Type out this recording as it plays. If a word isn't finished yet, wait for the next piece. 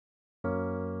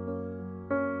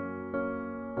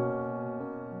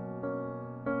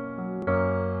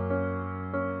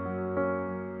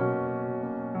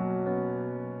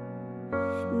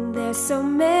There's so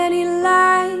many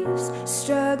lives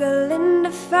struggling to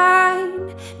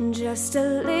find just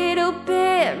a little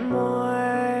bit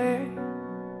more.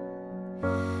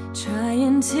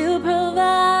 Trying to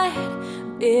provide,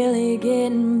 barely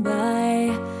getting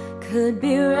by, could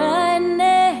be right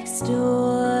next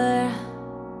door.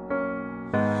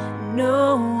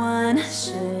 No one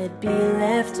should be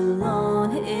left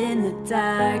alone in the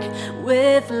dark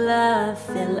with love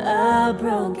fill a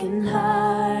broken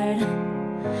heart.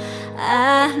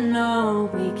 I know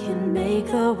we can make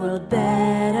the world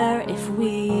better if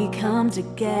we come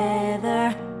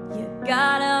together. You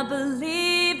gotta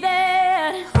believe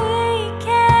that we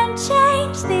can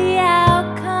change the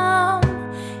outcome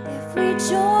if we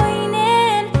join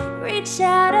in, reach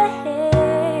out a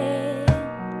hand.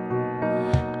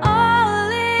 All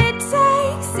it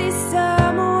takes is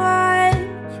someone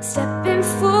stepping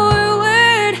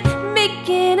forward,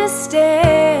 making a stand.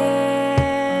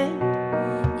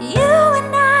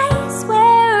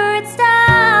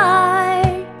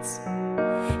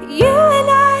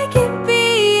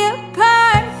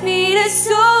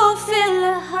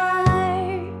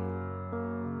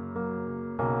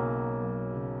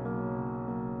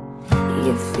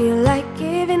 You feel like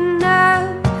giving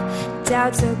up,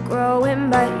 doubts are growing,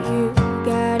 but you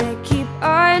gotta keep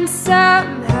on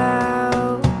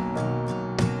somehow.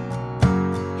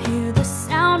 Hear the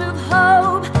sound of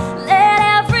hope, let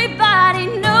everybody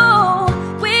know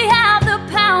we have the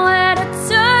power to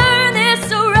turn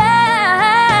this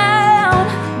around.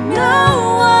 No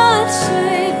one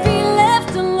should be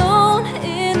left alone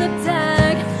in the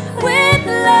dark with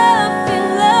love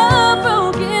fill a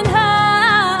broken heart.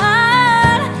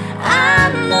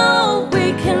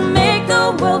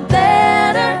 World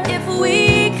better if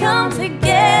we come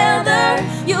together.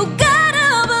 You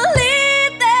gotta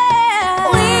believe that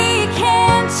we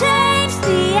can change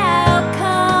the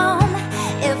outcome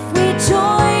if we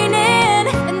join in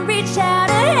and reach out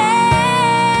a hand.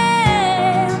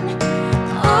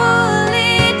 All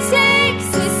it takes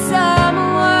is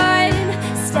someone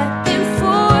stepping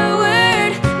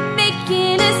forward,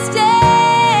 making a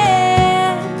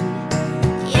stand.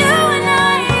 You and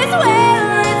I is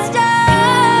where it starts.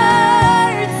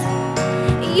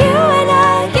 You and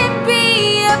I can be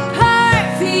a part,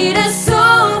 feed us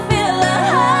soul, fill a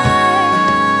heart.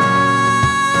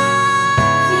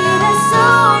 Feed us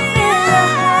soul, fill a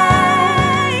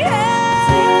heart.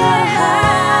 Fill a heart.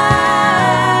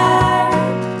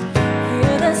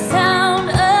 Hear the sound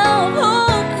of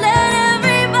hope, let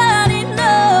everybody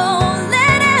know,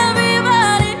 let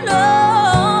everybody know.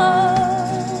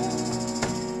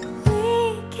 We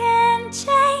can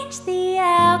change the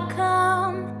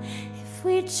outcome if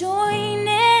we join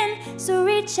in, so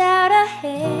reach out a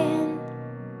hand.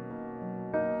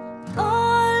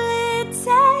 All it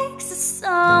takes is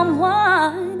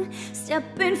someone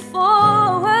stepping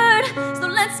forward, so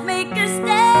let's make a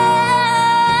stand.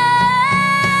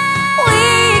 We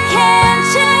can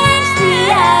change the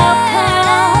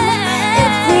outcome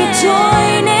if we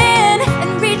join in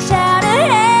and reach out a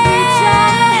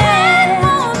hand.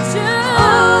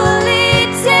 All it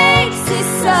takes is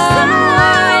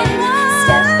someone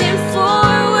stepping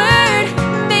forward,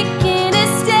 making a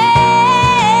stand.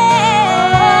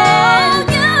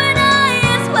 You and I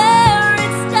is where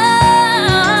it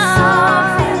starts.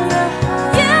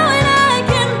 You and I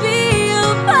can be a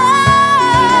part.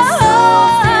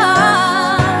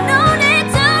 No need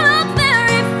to look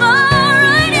very far,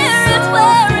 right here is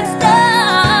where it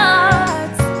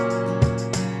starts.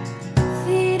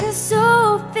 Feed us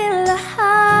soul, fill a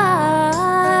heart.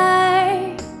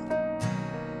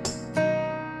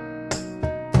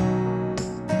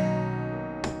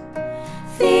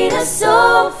 Feed us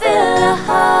soul, fill a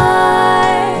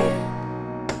heart.